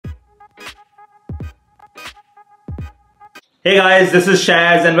Hey guys, this is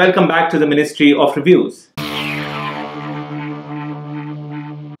Shaz and welcome back to the Ministry of Reviews.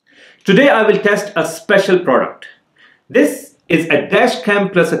 Today I will test a special product. This is a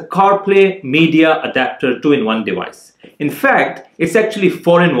Dashcam plus a CarPlay media adapter 2-in-1 device. In fact, it's actually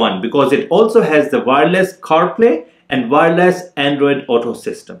 4-in-1 because it also has the wireless CarPlay and wireless AndroidAuto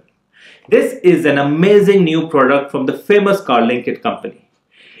system. This is an amazing new product from the famous CarlinKit company.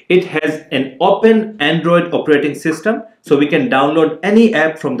 It has an open Android operating system, so we can download any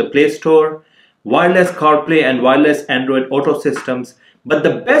app from the Play Store, wireless CarPlay and wireless Android Auto systems. But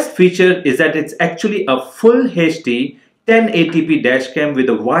the best feature is that it's actually a full HD 1080p dashcam with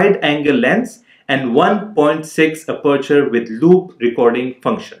a wide angle lens and 1.6 aperture with loop recording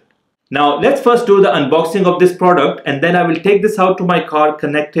function. Now let's first do the unboxing of this product and then I will take this out to my car,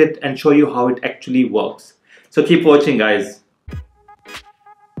 connect it and show you how it actually works. So keep watching guys.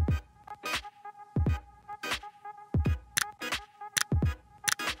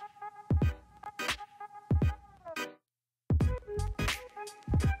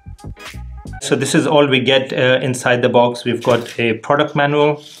 So this is all we get inside the box. We've got a product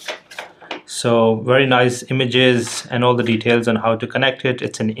manual. So very nice images and all the details on how to connect it.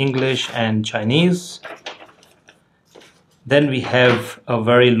 It's in English and Chinese. Then we have a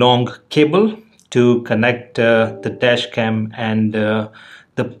very long cable to connect the dash cam and the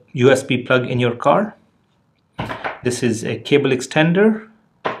USB plug in your car. This is a cable extender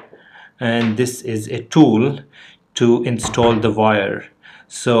and this is a tool to install the wire.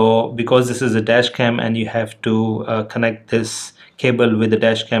 So because this is a dash cam and you have to connect this cable with the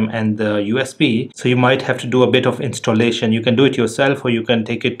dash cam and the USB, so you might have to do a bit of installation. You can do it yourself or you can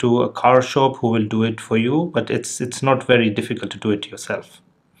take it to a car shop who will do it for you, but it's not very difficult to do it yourself.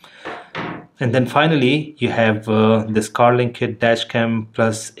 And then finally you have this CarlinKit dash cam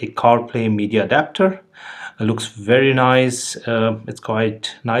plus a CarPlay media adapter. It looks very nice. It's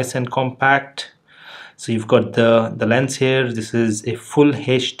quite nice and compact. So you've got the lens here. This is a full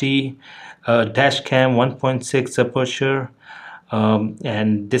HD dash cam 1.6 aperture,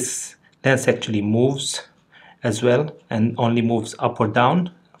 and this lens actually moves as well and only moves up or down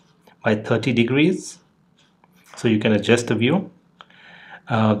by 30 degrees. So you can adjust the view.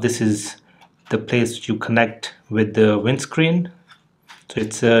 This is the place you connect with the windscreen. So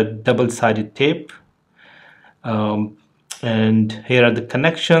it's a double-sided tape. And here are the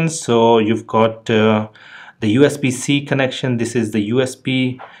connections. So you've got the USB-C connection. This is the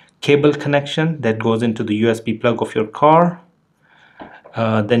USB cable connection that goes into the USB plug of your car.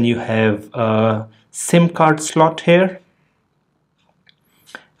 Then you have a SIM card slot here.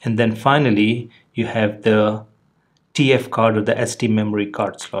 And then finally you have the TF card or the SD memory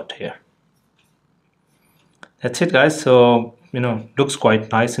card slot here. That's it guys. So looks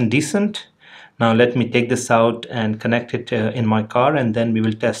quite nice and decent. Now let me take this out and connect it in my car and then we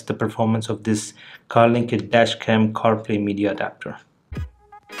will test the performance of this CarlinKit Dashcam CarPlay media adapter.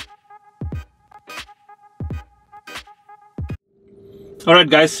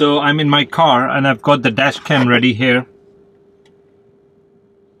 Alright guys, so I'm in my car and I've got the dashcam ready here.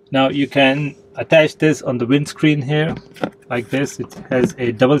 Now you can attach this on the windscreen here like this. It has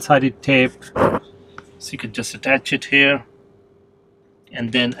a double-sided tape, so you can just attach it here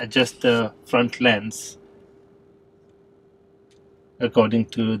and then adjust the front lens according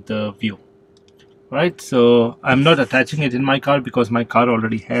to the view. Right, so I'm not attaching it in my car because my car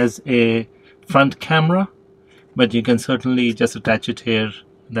already has a front camera, but you can certainly just attach it here.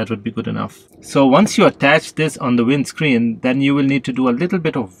 That would be good enough. So once you attach this on the windscreen, then you will need to do a little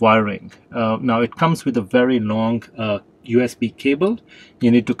bit of wiring. Now it comes with a very long USB cable.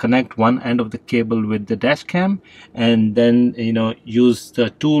 You need to connect one end of the cable with the dash cam and then use the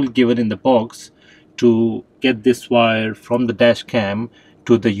tool given in the box to get this wire from the dash cam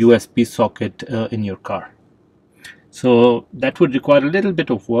to the USB socket in your car. So that would require a little bit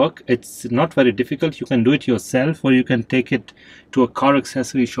of work. It's not very difficult. You can do it yourself or you can take it to a car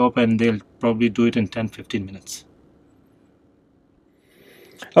accessory shop and they'll probably do it in 10-15 minutes.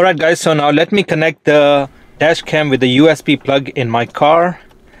 Alright guys, so now let me connect the dash cam with the USB plug in my car.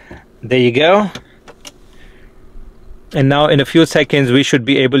 There you go. And now in a few seconds we should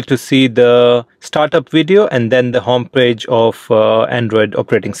be able to see the startup video and then the home page of Android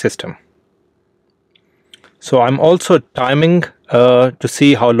operating system. So I'm also timing to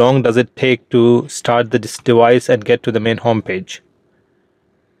see how long does it take to start this device and get to the main home page.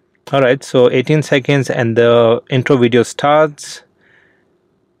 Alright, so 18 seconds and the intro video starts.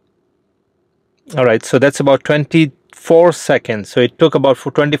 Alright, so that's about 24 seconds. So it took about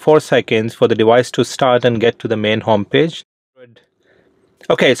 24 seconds for the device to start and get to the main home page.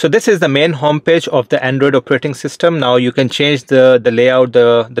 Okay, so this is the main homepage of the Android operating system. Now you can change the layout,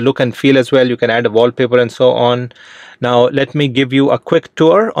 the look and feel as well. You can add a wallpaper and so on. Now let me give you a quick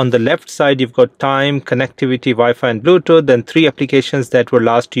tour. On the left side, you've got time, connectivity, Wi-Fi and Bluetooth, then 3 applications that were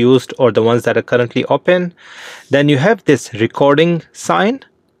last used or the ones that are currently open. Then you have this recording sign.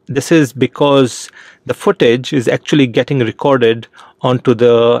 This is because the footage is actually getting recorded onto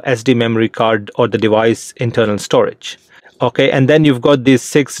the SD memory card or the device internal storage. Okay, and then you've got these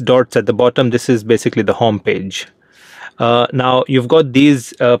 6 dots at the bottom. This is basically the home page. Now you've got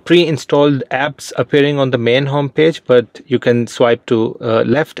these pre-installed apps appearing on the main home page, but you can swipe to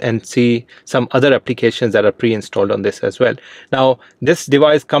left and see some other applications that are pre-installed on this as well. Now this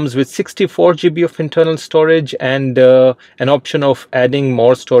device comes with 64 GB of internal storage and an option of adding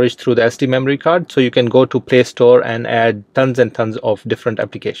more storage through the SD memory card. So you can go to Play Store and add tons and tons of different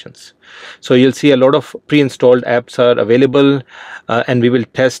applications. So you'll see a lot of pre-installed apps are available, and we will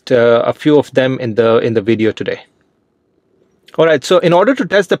test a few of them in the video today. Alright, so in order to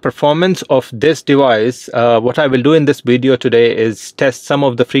test the performance of this device, what I will do in this video today is test some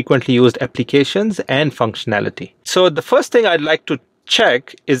of the frequently used applications and functionality. So the first thing I'd like to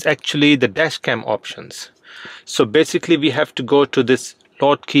check is actually the dashcam options. So basically we have to go to this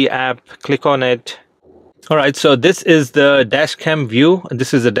Load-Key app, click on it. Alright, so this is the dashcam view.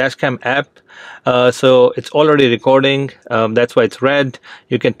 This is the dashcam app. So it's already recording. That's why it's red.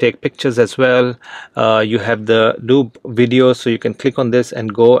 You can take pictures as well. You have the loop video, so you can click on this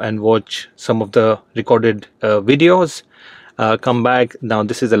and go and watch some of the recorded videos. Come back. Now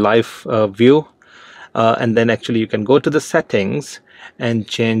this is a live view. And then actually you can go to the settings and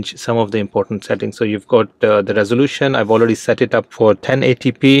change some of the important settings. So you've got the resolution. I've already set it up for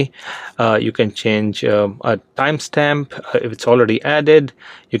 1080p. You can change a timestamp if it's already added.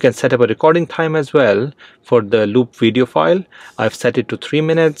 You can set up a recording time as well for the loop video file. I've set it to 3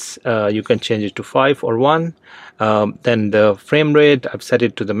 minutes. You can change it to 5 or 1. Then the frame rate, I've set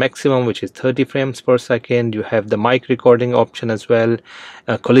it to the maximum, which is 30 frames per second. You have the mic recording option as well,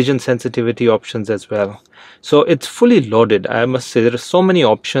 collision sensitivity options as well. So it's fully loaded. I must say there are so many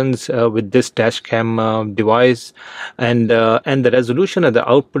options with this dashcam device, and the resolution and the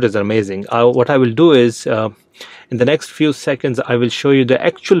output is amazing. What I will do is in the next few seconds I will show you the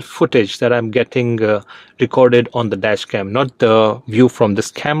actual footage that I'm getting recorded on the dashcam, not the view from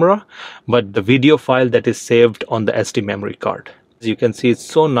this camera, but the video file that is saved on the SD memory card. As you can see, it's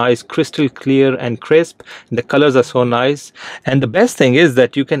so nice, crystal clear and crisp. The colors are so nice, and the best thing is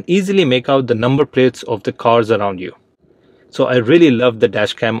that you can easily make out the number plates of the cars around you. So I really love the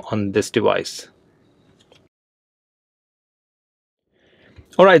dashcam on this device.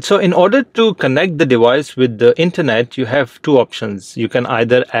 Alright, so in order to connect the device with the internet, you have two options. You can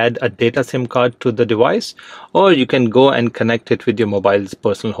either add a data SIM card to the device, or you can go and connect it with your mobile's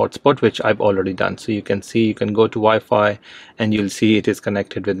personal hotspot, which I've already done. So you can see, you can go to Wi-Fi and you'll see it is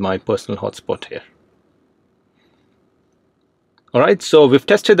connected with my personal hotspot here. Alright, so we've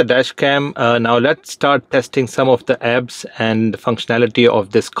tested the dashcam. Now let's start testing some of the apps and the functionality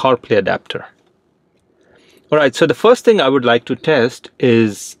of this CarPlay adapter. Alright, so the first thing I would like to test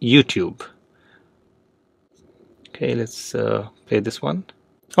is YouTube. Okay, let's play this one.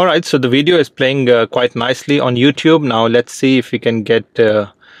 Alright, so the video is playing quite nicely on YouTube. Now let's see if we can get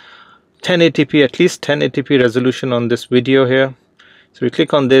 1080p, at least 1080p resolution on this video here. So we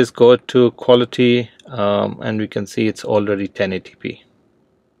click on this, go to quality, and we can see it's already 1080p.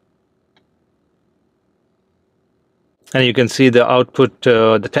 And you can see the output,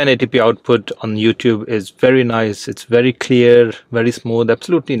 the 1080p output on YouTube is very nice. It's very clear, very smooth,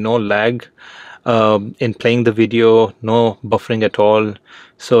 absolutely no lag in playing the video, no buffering at all.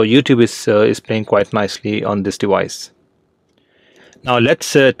 So YouTube is playing quite nicely on this device. Now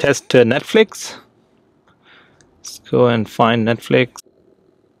let's test Netflix. Let's go and find Netflix.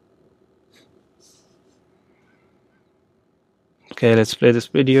 Okay, let's play this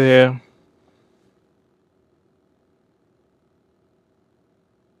video here.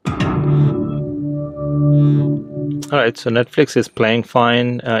 Alright, so Netflix is playing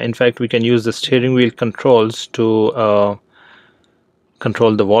fine. In fact, we can use the steering wheel controls to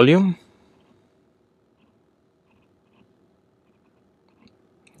control the volume.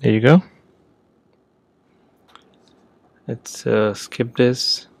 There you go. Let's skip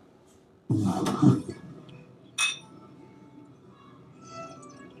this.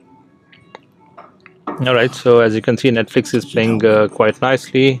 Alright, so as you can see, Netflix is playing quite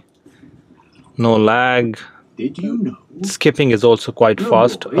nicely. No lag. Did you know? Skipping is also quite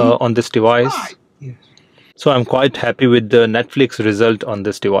fast on this device. So I'm quite happy with the Netflix result on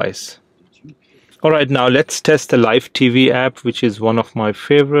this device. Alright, now let's test the Live TV app, which is one of my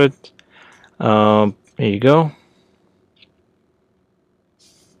favorite. Here you go.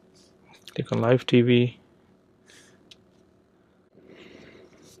 Click on Live TV.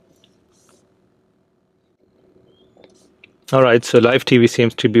 Alright, so Live TV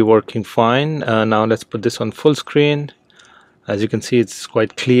seems to be working fine. Now let's put this on full screen. As you can see, it's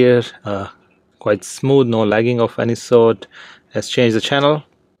quite clear, quite smooth, no lagging of any sort. Let's change the channel.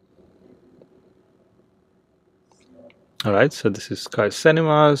 Alright, so this is Sky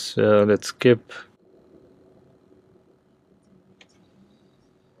Cinemas. Let's skip.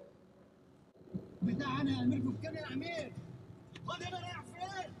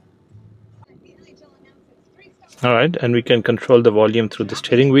 Alright, and we can control the volume through the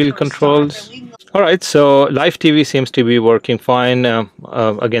steering wheel controls. Alright, so Live TV seems to be working fine.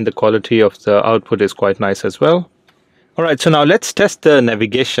 Again, the quality of the output is quite nice as well. Alright, so now let's test the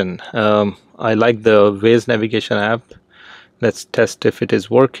navigation. I like the Waze navigation app. Let's test if it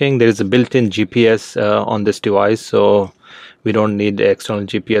is working. There is a built-in GPS on this device, so we don't need external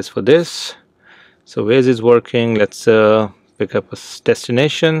GPS for this. So Waze is working. Let's pick up a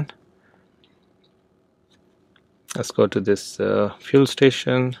destination. Let's go to this fuel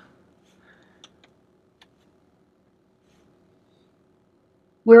station.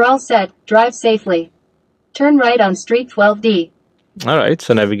 We're all set. Drive safely. Turn right on Street 12D. Alright,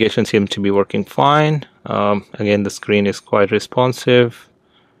 so navigation seems to be working fine. Again, the screen is quite responsive.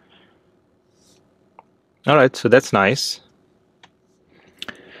 Alright, so that's nice.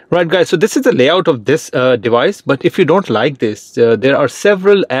 Right guys, so this is the layout of this device, but if you don't like this, there are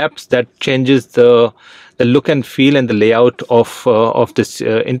several apps that changes the look and feel and the layout of this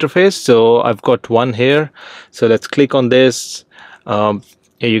interface. So I've got one here, so let's click on this.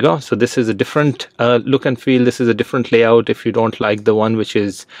 Here you go. So this is a different look and feel. This is a different layout. If you don't like the one which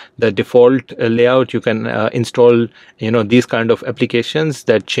is the default layout, you can install these kind of applications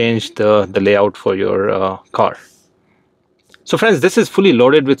that change the layout for your car. So friends, this is fully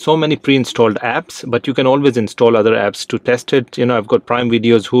loaded with so many pre-installed apps, but you can always install other apps to test it. I've got Prime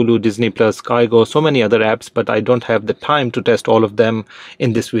Videos, Hulu, Disney Plus, Sky Go, so many other apps, but I don't have the time to test all of them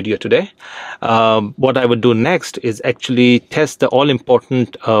in this video today. What I would do next is actually test the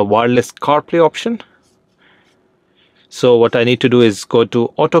all-important wireless CarPlay option. So what I need to do is go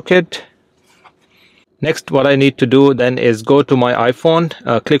to AutoKit. Next, what I need to do then is go to my iPhone,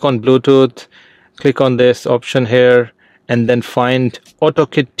 click on Bluetooth, click on this option here, and then find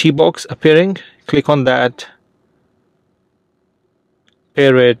AutoKit TBox appearing. Click on that,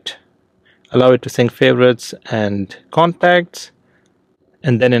 pair it, allow it to sync favorites and contacts,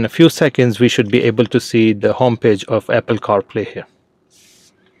 and then in a few seconds we should be able to see the home page of Apple CarPlay here.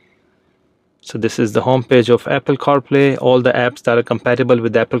 So this is the home page of Apple CarPlay. All the apps that are compatible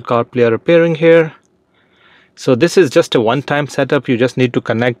with Apple CarPlay are appearing here. So this is just a one-time setup. You just need to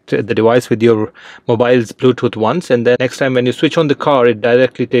connect the device with your mobile's Bluetooth once, and then next time when you switch on the car, it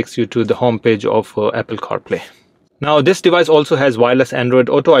directly takes you to the home page of Apple CarPlay. Now this device also has wireless Android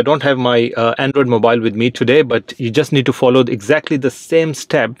Auto. I don't have my Android mobile with me today, but you just need to follow exactly the same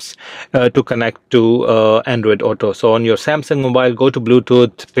steps to connect to Android Auto. So on your Samsung mobile, go to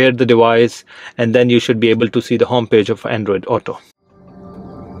Bluetooth, pair the device, and then you should be able to see the home page of Android Auto.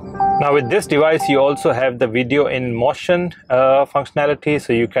 Now with this device, you also have the video in motion functionality,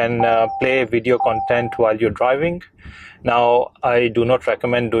 so you can play video content while you're driving. Now, I do not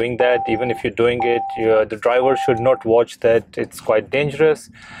recommend doing that. Even if you're doing it, the driver should not watch that. It's quite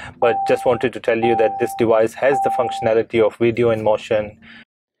dangerous. But just wanted to tell you that this device has the functionality of video in motion.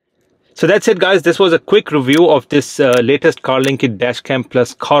 So that's it guys, this was a quick review of this latest CarlinKit Dashcam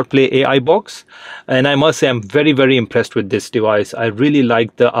plus CarPlay AI box, and I must say I'm very impressed with this device. I really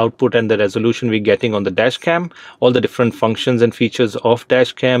like the output and the resolution we're getting on the Dashcam, all the different functions and features of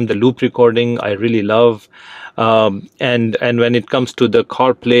Dashcam, the loop recording I really love, and when it comes to the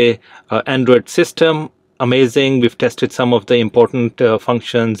CarPlay Android system, amazing. We've tested some of the important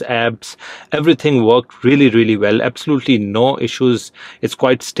functions, apps. Everything worked really well. Absolutely no issues. It's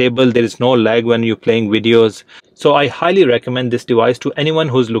quite stable. There is no lag when you're playing videos. So I highly recommend this device to anyone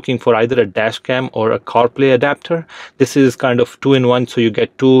who's looking for either a Dashcam or a CarPlay adapter. This is kind of 2-in-1, so you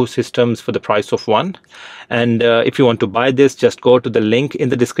get two systems for the price of one. And if you want to buy this, just go to the link in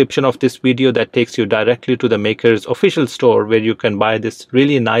the description of this video that takes you directly to the maker's official store, where you can buy this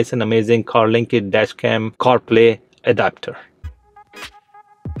really nice and amazing CarlinKit Dashcam CarPlay adapter.